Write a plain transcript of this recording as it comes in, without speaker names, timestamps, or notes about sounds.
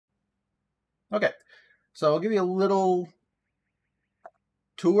Okay, so I'll give you a little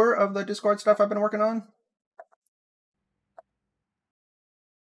tour of the Discord stuff I've been working on.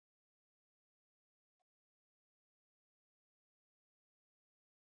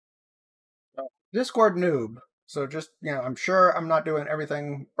 Discord noob. So just, I'm sure I'm not doing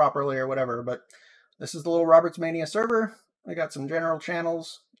everything properly or whatever, but this is the little Robertsmania server. I got some general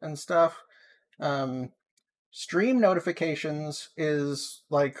channels and stuff. Um, Stream notifications is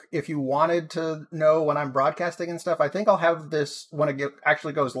like if you wanted to know when I'm broadcasting and stuff, I think I'll have this when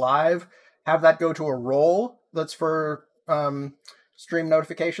actually goes live, have that go to a role that's for stream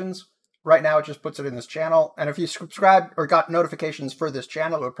notifications. Right now, it just puts it in this channel. And if you subscribed or got notifications for this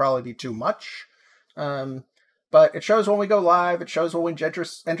channel, it would probably be too much. Um, but it shows when we go live. It shows when we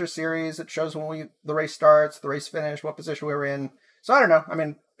enter series. It shows when the race starts, the race finish, what position we were in. So I don't know. I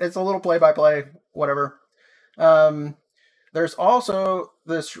mean, it's a little play-by-play, whatever. There's also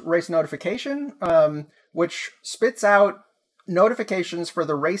this race notification, which spits out notifications for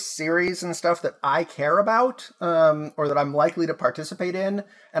the race series and stuff that I care about, or that I'm likely to participate in.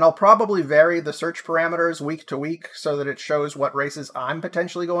 And I'll probably vary the search parameters week to week so that it shows what races I'm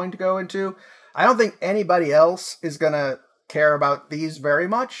potentially going to go into. I don't think anybody else is going to care about these very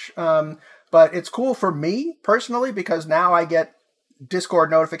much. But it's cool for me personally because now I get Discord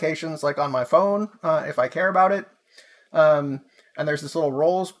notifications like on my phone if I care about it. And there's this little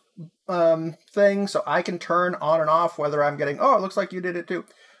roles thing, so I can turn on and off whether I'm getting, oh, it looks like you did it too.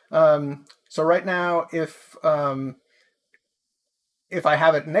 So right now, if I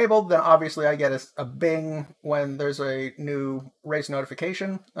have it enabled, then obviously I get a bing when there's a new race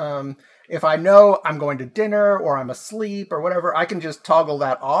notification. If I know I'm going to dinner or I'm asleep or whatever, I can just toggle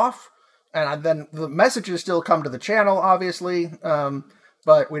that off. And then the messages still come to the channel, obviously,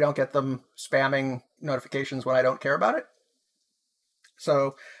 but we don't get them spamming notifications when I don't care about it.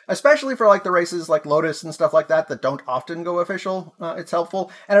 So, especially for like the races like Lotus and stuff like that don't often go official, it's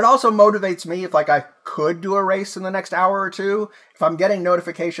helpful. And it also motivates me if like I could do a race in the next hour or two, if I'm getting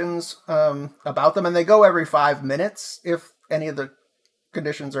notifications about them, and they go every 5 minutes if any of the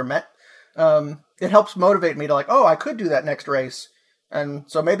conditions are met. It helps motivate me to like, oh, I could do that next race. And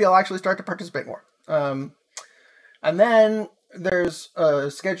so maybe I'll actually start to participate more. And then there's a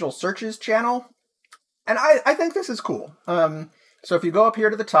schedule searches channel. And I think this is cool. So if you go up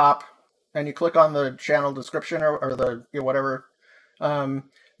here to the top and you click on the channel description or the whatever,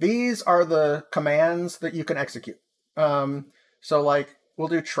 these are the commands that you can execute. So like we'll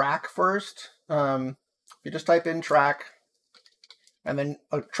do track first. You just type in track and then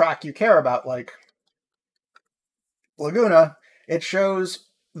a track you care about, like Laguna, it shows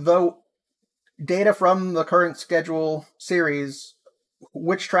the data from the current schedule series,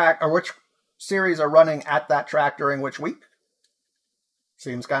 which track or which series are running at that track during which week.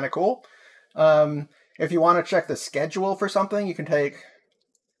 Seems kind of cool. If you want to check the schedule for something, you can take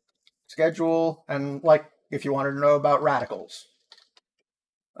schedule and like if you wanted to know about radicals.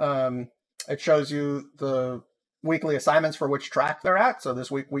 It shows you the weekly assignments for which track they're at. So this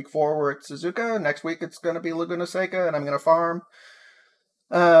week 4, we're at Suzuka. Next week, it's going to be Laguna Seca, and I'm going to farm.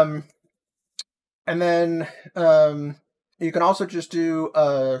 And then you can also just do,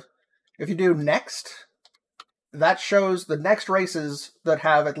 if you do next, that shows the next races that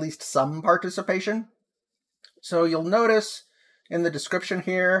have at least some participation. So you'll notice in the description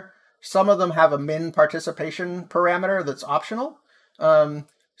here, some of them have a min participation parameter that's optional.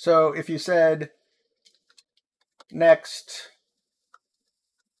 So if you said next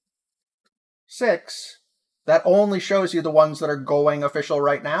 6, that only shows you the ones that are going official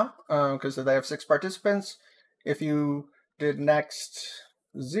right now, because they have 6 participants. If you did next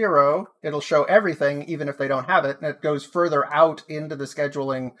 0, it'll show everything, even if they don't have it, and it goes further out into the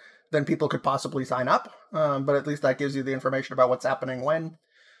scheduling than people could possibly sign up. But at least that gives you the information about what's happening when.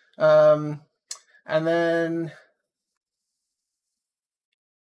 And then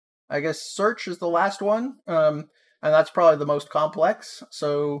I guess search is the last one, and that's probably the most complex.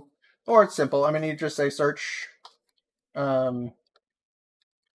 So, or it's simple. I mean, you just say search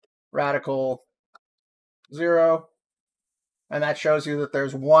radical 0, and that shows you that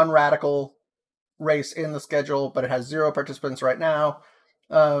there's one radical race in the schedule, but it has 0 participants right now.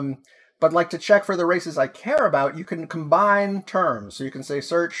 But like to check for the races I care about, you can combine terms. So you can say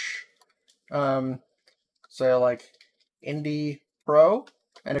search, say like Indy Pro.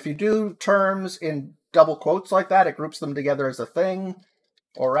 And if you do terms in double quotes like that, it groups them together as a thing,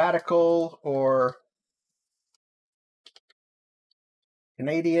 or radical, or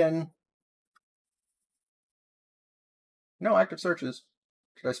Canadian. No active searches.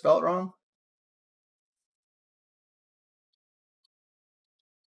 Did I spell it wrong?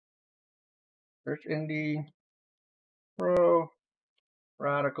 Search indie, pro,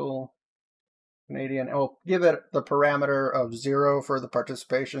 radical, Canadian. I'll give it the parameter of 0 for the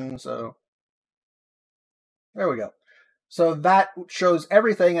participation. So there we go. So that shows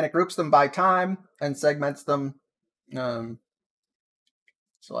everything, and it groups them by time and segments them. So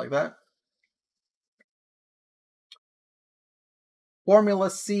like that. Formula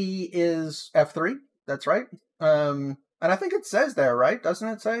C is F3. That's right. And I think it says there, right? Doesn't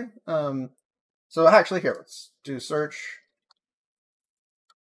it say? So actually, here, let's do search.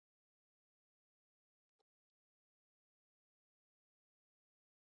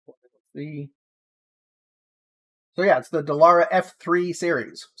 C. So yeah, it's the Dallara F3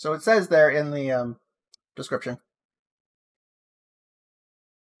 series. So it says there in the description.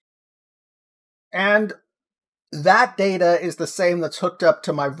 And that data is the same that's hooked up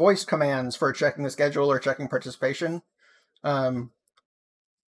to my voice commands for checking the schedule or checking participation. So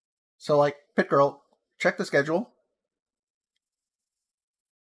like, PitGirl, check the schedule.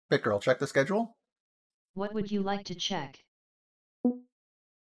 PitGirl, check the schedule. What would you like to check?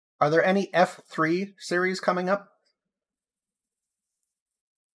 Are there any F3 series coming up?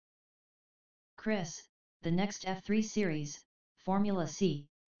 Chris, the next F3 series, Formula C,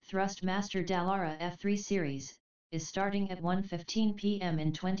 Thrustmaster Dallara F3 series, is starting at 1:15 p.m.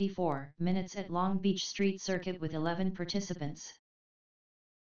 in 24 minutes at Long Beach Street Circuit with 11 participants.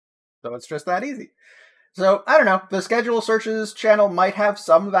 So it's just that easy. So I don't know. The schedule searches channel might have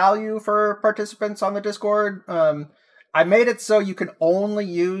some value for participants on the Discord. I made it so you can only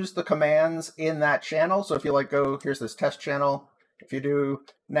use the commands in that channel. So if you like go, here's this test channel. If you do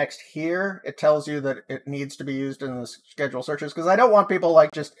next here, it tells you that it needs to be used in the schedule searches, because I don't want people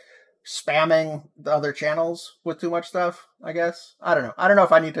like just spamming the other channels with too much stuff, I guess. I don't know. I don't know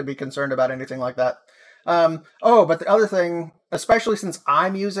if I need to be concerned about anything like that. But the other thing, especially since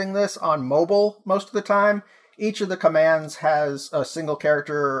I'm using this on mobile most of the time, each of the commands has a single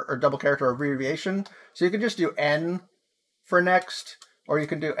character or double character abbreviation. So you can just do N for next, or you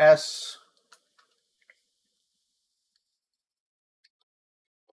can do S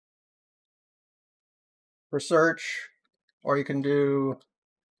for search, or you can do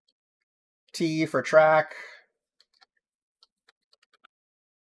T for track,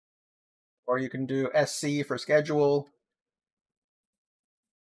 or you can do SC for schedule.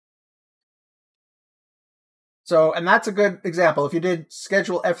 So, and that's a good example. If you did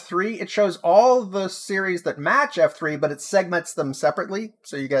schedule F3, it shows all the series that match F3, but it segments them separately.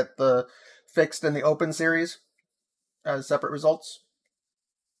 So you get the fixed and the open series as separate results.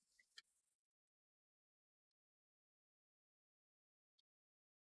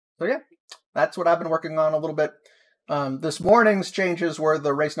 So yeah, that's what I've been working on a little bit. This morning's changes were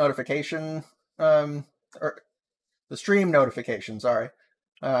the race notification, or the stream notification, sorry.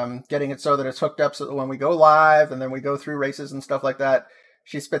 Getting it so that it's hooked up so that when we go live and then we go through races and stuff like that,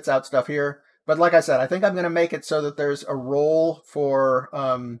 she spits out stuff here. But like I said, I think I'm going to make it so that there's a role for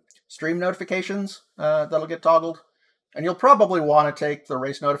stream notifications that'll get toggled. And you'll probably want to take the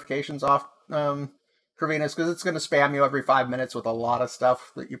race notifications off, Corvinus, because it's going to spam you every 5 minutes with a lot of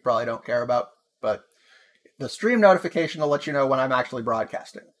stuff that you probably don't care about. But the stream notification will let you know when I'm actually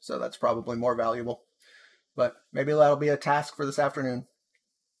broadcasting. So that's probably more valuable. But maybe that'll be a task for this afternoon.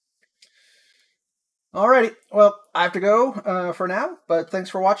 Alrighty, well, I have to go for now, but thanks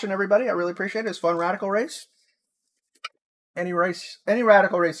for watching, everybody. I really appreciate it. It's a fun radical race. Any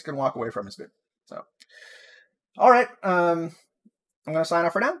radical race you can walk away from is good. So, all right, I'm going to sign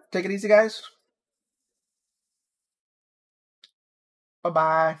off for now. Take it easy, guys.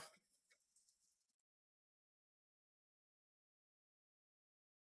 Bye-bye.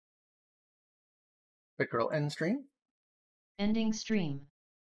 PitGirl end stream. Ending stream.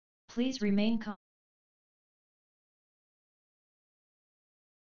 Please remain calm.